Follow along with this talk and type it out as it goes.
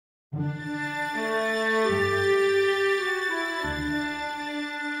You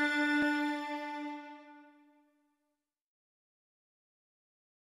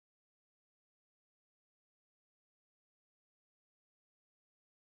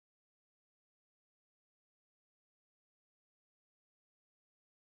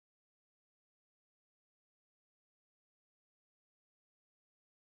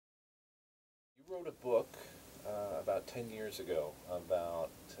wrote a book about 10 years ago about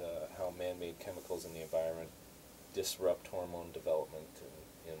how man-made chemicals in the environment disrupt hormone development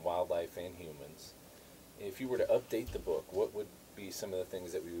in wildlife and humans. If you were to update the book, what would be some of the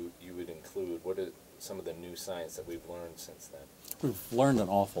things that you would include? What are some of the new science that we've learned since then? We've learned an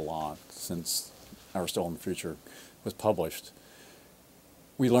awful lot since Our Still in the Future was published.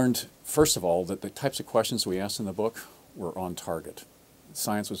 We learned, first of all, that the types of questions we asked in the book were on target.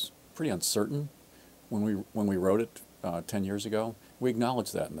 Science was pretty uncertain when we wrote it 10 years ago. We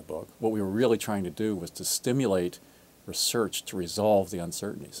acknowledged that in the book. What we were really trying to do was to stimulate research to resolve the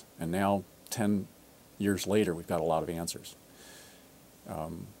uncertainties. And now, 10 years later, we've got a lot of answers.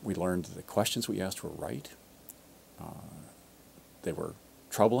 We learned the questions we asked were right. They were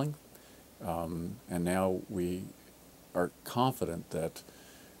troubling. And now we are confident that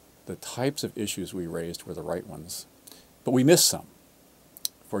the types of issues we raised were the right ones. But we missed some.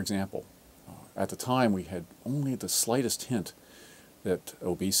 For example, at the time we had only the slightest hint that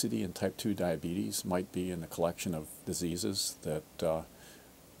obesity and type 2 diabetes might be in a collection of diseases that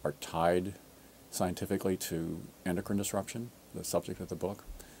are tied scientifically to endocrine disruption, the subject of the book.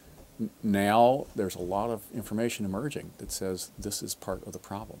 Now there's a lot of information emerging that says this is part of the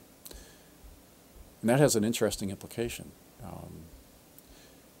problem. And that has an interesting implication.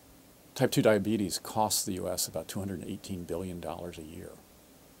 Type 2 diabetes costs the U.S. about $218 billion a year.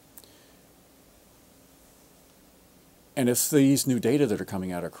 And if these new data that are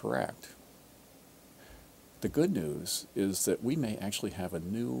coming out are correct, the good news is that we may actually have a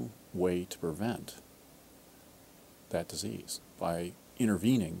new way to prevent that disease by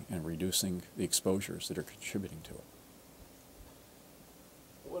intervening and reducing the exposures that are contributing to it.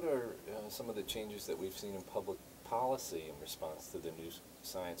 What are some of the changes that we've seen in public policy in response to the new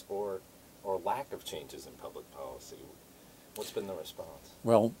science, or lack of changes in public policy? What's been the response?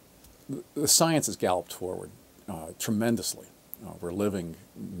 Well, the science has galloped forward tremendously. We're living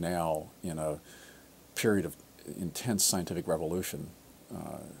now in a period of intense scientific revolution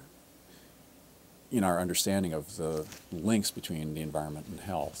in our understanding of the links between the environment and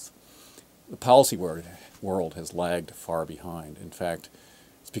health. The policy world has lagged far behind. In fact,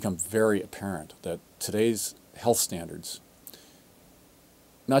 it's become very apparent that today's health standards,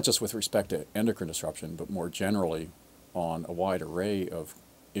 not just with respect to endocrine disruption, but more generally on a wide array of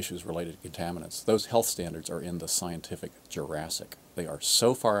issues related to contaminants, those health standards are in the scientific Jurassic. They are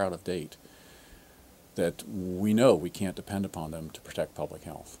so far out of date that we know we can't depend upon them to protect public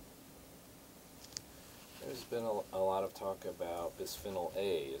health. There's been a lot of talk about bisphenol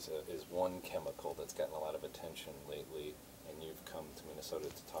A is one chemical that's gotten a lot of attention lately, and you've come to Minnesota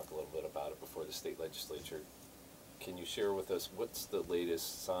to talk a little bit about it before the state legislature. Can you share with us what's the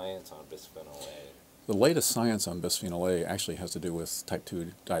latest science on bisphenol A? The latest science on bisphenol A actually has to do with type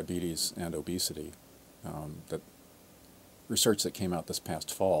 2 diabetes and obesity, that research that came out this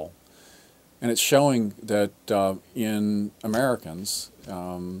past fall. And it's showing that in Americans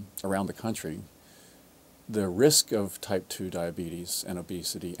around the country, the risk of type 2 diabetes and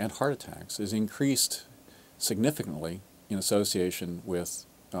obesity and heart attacks is increased significantly in association with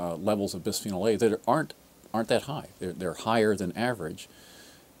levels of bisphenol A that aren't that high. They're higher than average,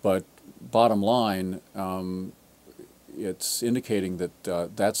 but bottom line, it's indicating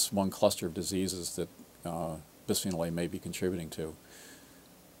that that's one cluster of diseases that bisphenol A may be contributing to.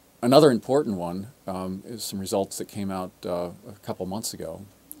 Another important one is some results that came out a couple months ago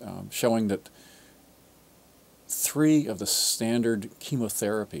showing that 3 of the standard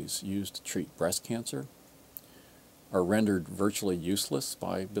chemotherapies used to treat breast cancer are rendered virtually useless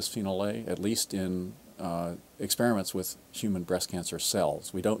by bisphenol A, at least in experiments with human breast cancer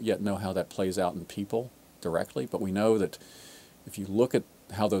cells. We don't yet know how that plays out in people directly, but we know that if you look at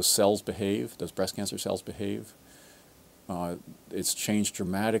how those cells behave, those breast cancer cells behave, it's changed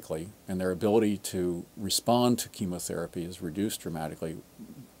dramatically, and their ability to respond to chemotherapy is reduced dramatically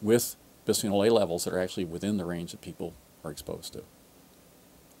with bisphenol A levels that are actually within the range that people are exposed to.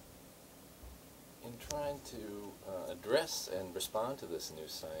 In trying to address and respond to this new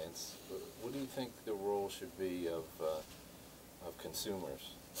science, what do you think the role should be of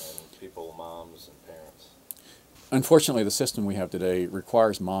consumers and people, moms and parents? Unfortunately, the system we have today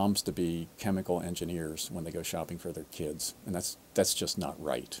requires moms to be chemical engineers when they go shopping for their kids, and that's just not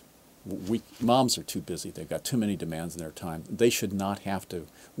right. Moms are too busy. They've got too many demands in their time. They should not have to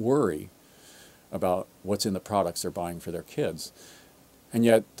worry about what's in the products they're buying for their kids. And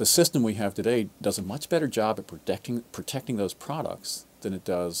yet the system we have today does a much better job at protecting those products than it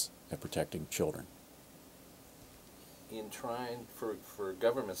does at protecting children. In trying for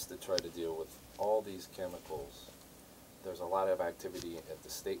governments to try to deal with all these chemicals, there's a lot of activity at the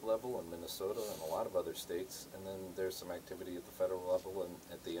state level in Minnesota and a lot of other states, and then there's some activity at the federal level and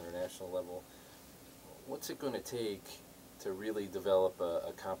at the international level. What's it going to take to really develop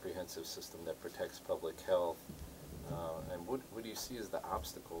a comprehensive system that protects public health? And what do you see as the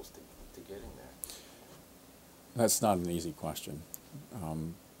obstacles to getting there? That's not an easy question.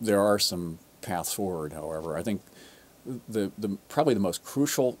 There are some paths forward, however. I think probably the most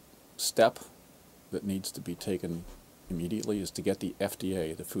crucial step that needs to be taken immediately is to get the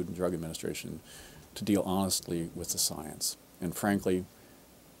FDA, the Food and Drug Administration, to deal honestly with the science. And frankly,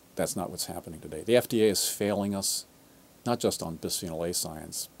 that's not what's happening today. The FDA is failing us, not just on bisphenol A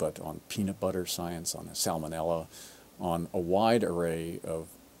science, but on peanut butter science, on salmonella, on a wide array of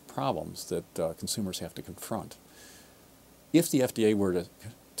problems that consumers have to confront. If the FDA were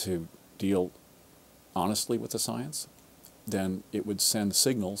to deal honestly with the science, then it would send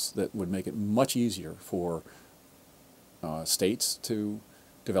signals that would make it much easier for states to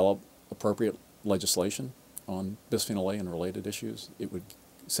develop appropriate legislation on bisphenol A and related issues. It would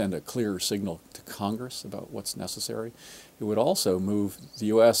send a clearer signal to Congress about what's necessary. It would also move the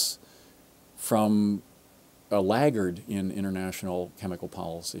U.S. from a laggard in international chemical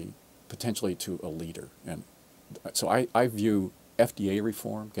policy potentially to a leader. And so I view FDA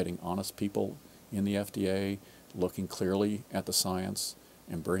reform, getting honest people in the FDA, looking clearly at the science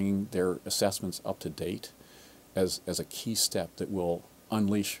and bringing their assessments up to date as a key step that will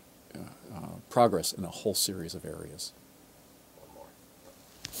unleash progress in a whole series of areas. One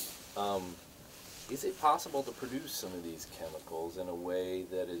more. Is it possible to produce some of these chemicals in a way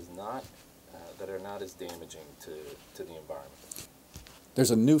that is not that are not as damaging to the environment?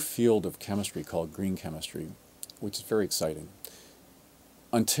 There's a new field of chemistry called green chemistry, which is very exciting.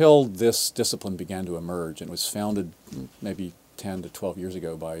 Until this discipline began to emerge, and it was founded maybe 10 to 12 years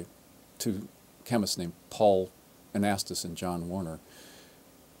ago by two chemists named Paul Anastas and John Warner,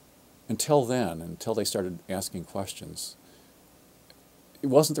 until then, until they started asking questions, it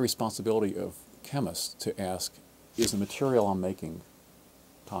wasn't the responsibility of chemists to ask, is the material I'm making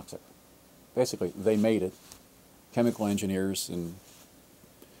toxic? Basically, they made it, chemical engineers, and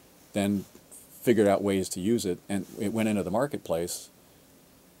then figured out ways to use it, and it went into the marketplace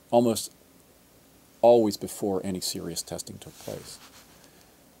almost always before any serious testing took place.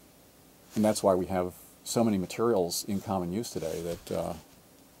 And that's why we have so many materials in common use today that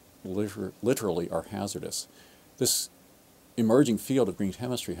literally are hazardous. This emerging field of green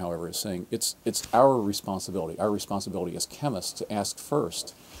chemistry, however, is saying it's our responsibility as chemists to ask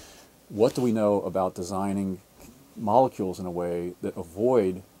first, what do we know about designing molecules in a way that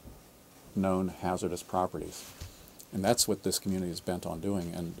avoid known hazardous properties? And that's what this community is bent on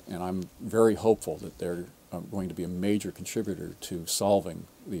doing, and I'm very hopeful that they're going to be a major contributor to solving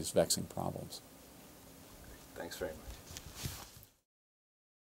these vexing problems. Thanks very much.